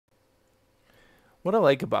What I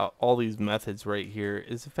like about all these methods right here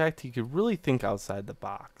is the fact you could really think outside the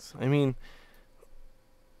box. I mean,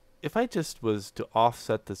 if I just was to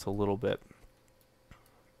offset this a little bit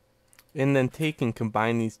and then take and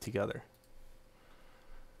combine these together.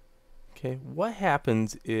 Okay, what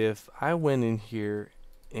happens if I went in here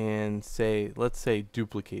and say, let's say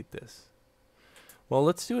duplicate this? Well,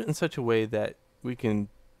 let's do it in such a way that we can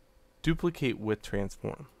duplicate with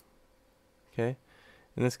transform. Okay,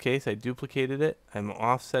 in this case I duplicated it, I'm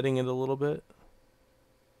offsetting it a little bit,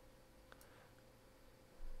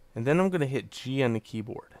 and then I'm going to hit G on the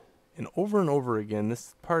keyboard, and over again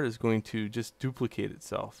this part is going to just duplicate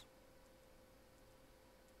itself.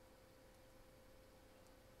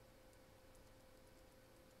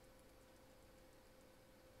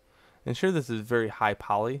 And sure, this is very high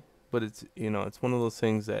poly, but it's, it's one of those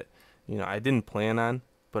things that, I didn't plan on,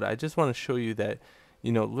 but I just want to show you that,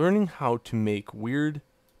 learning how to make weird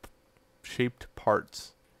shaped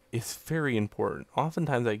parts is very important.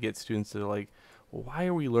 Oftentimes I get students that are like, well, why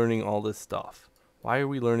are we learning all this stuff? Why are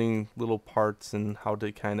we learning little parts and how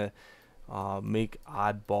to kind of make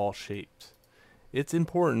oddball shapes? It's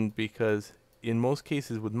important because in most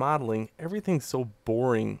cases with modeling, everything's so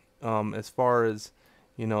boring as far as,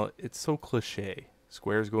 it's so cliche.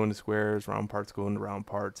 Squares go into squares, round parts go into round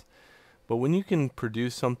parts. But when you can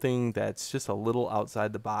produce something that's just a little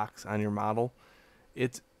outside the box on your model,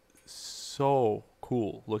 it's so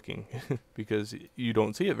cool looking because you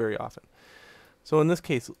don't see it very often. So in this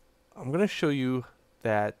case, I'm going to show you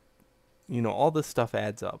that, all this stuff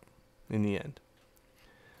adds up in the end.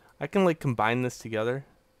 I can like combine this together.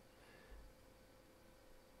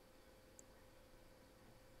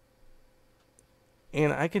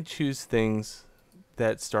 And I could choose things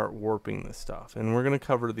that start warping this stuff. And we're going to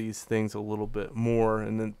cover these things a little bit more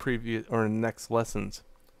in the previous or in the next lessons.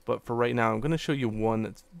 But for right now, I'm going to show you one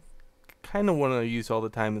that's kind of one I use all the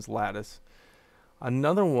time is lattice.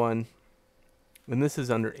 Another one, and this is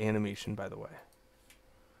under animation, by the way.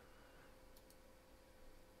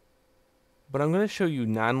 But I'm going to show you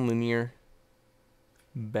nonlinear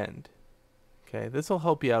bend. Okay, this will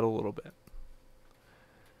help you out a little bit.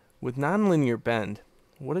 With nonlinear bend,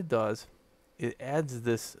 what it does, it adds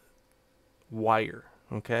this wire,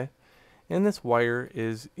 okay? And this wire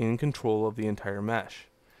is in control of the entire mesh.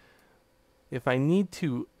 If I need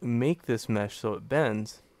to make this mesh so it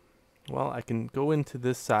bends, well, I can go into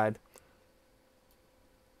this side,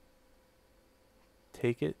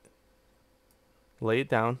 take it, lay it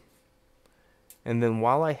down, and then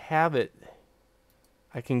while I have it,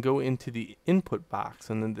 I can go into the input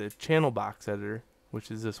box and then the channel box editor,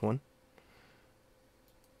 which is this one,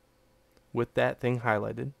 with that thing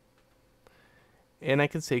highlighted. And I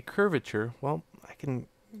can say curvature. Well, I can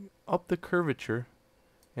up the curvature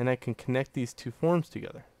and I can connect these two forms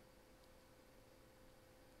together.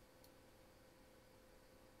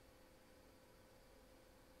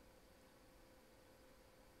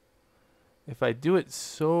 If I do it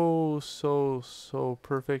so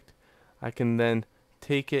perfect, I can then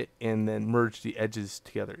take it and then merge the edges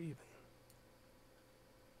together even.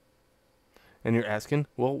 And you're asking,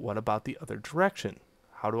 well, what about the other direction?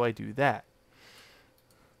 How do I do that?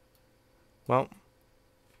 Well,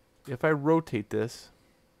 if I rotate this,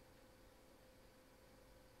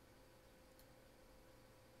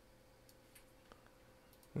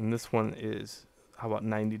 and this one is, how about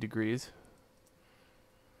 90 degrees?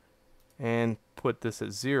 And put this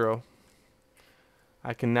at 0,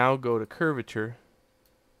 I can now go to curvature,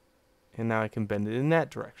 and now I can bend it in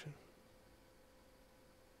that direction.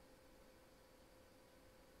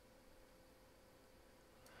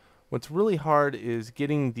 What's really hard is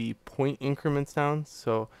getting the point increments down.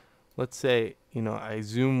 So let's say, I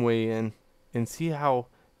zoom way in and see how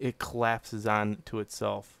it collapses on to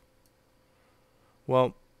itself.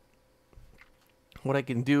 Well, what I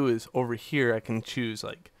can do is over here I can choose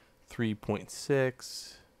like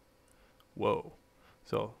 3.6. Whoa.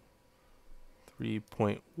 So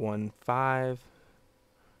 3.15.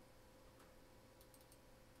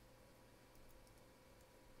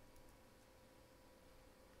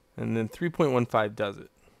 And then 3.15 does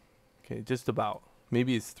it. Okay, just about.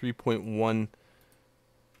 Maybe it's 3.16.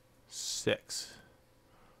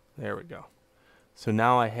 There we go. So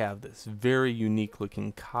now I have this very unique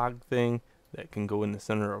looking cog thing that can go in the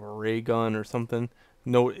center of a ray gun or something.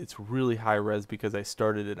 Note it's really high res because I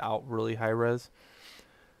started it out really high res.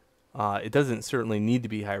 It doesn't certainly need to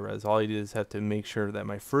be high res. All I did is have to make sure that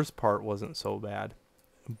my first part wasn't so bad.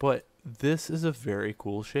 But this is a very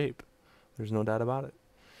cool shape. There's no doubt about it.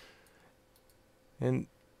 And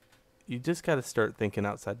you just got to start thinking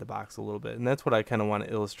outside the box a little bit. And that's what I kind of want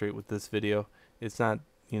to illustrate with this video. It's not,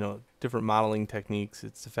 different modeling techniques.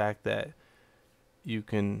 It's the fact that you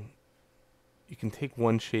can take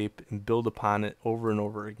one shape and build upon it over and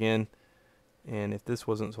over again. And if this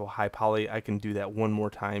wasn't so high poly, I can do that one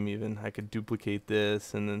more time even. I could duplicate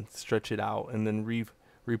this and then stretch it out and then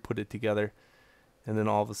re-put it together. And then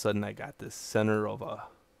all of a sudden I got this center of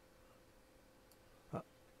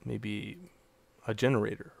maybe a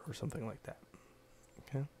generator or something like that.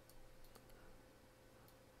 Okay.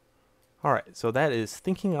 All right, so that is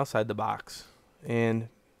thinking outside the box. And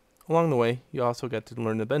along the way, you also got to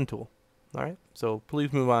learn the bend tool. All right, so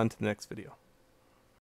please move on to the next video.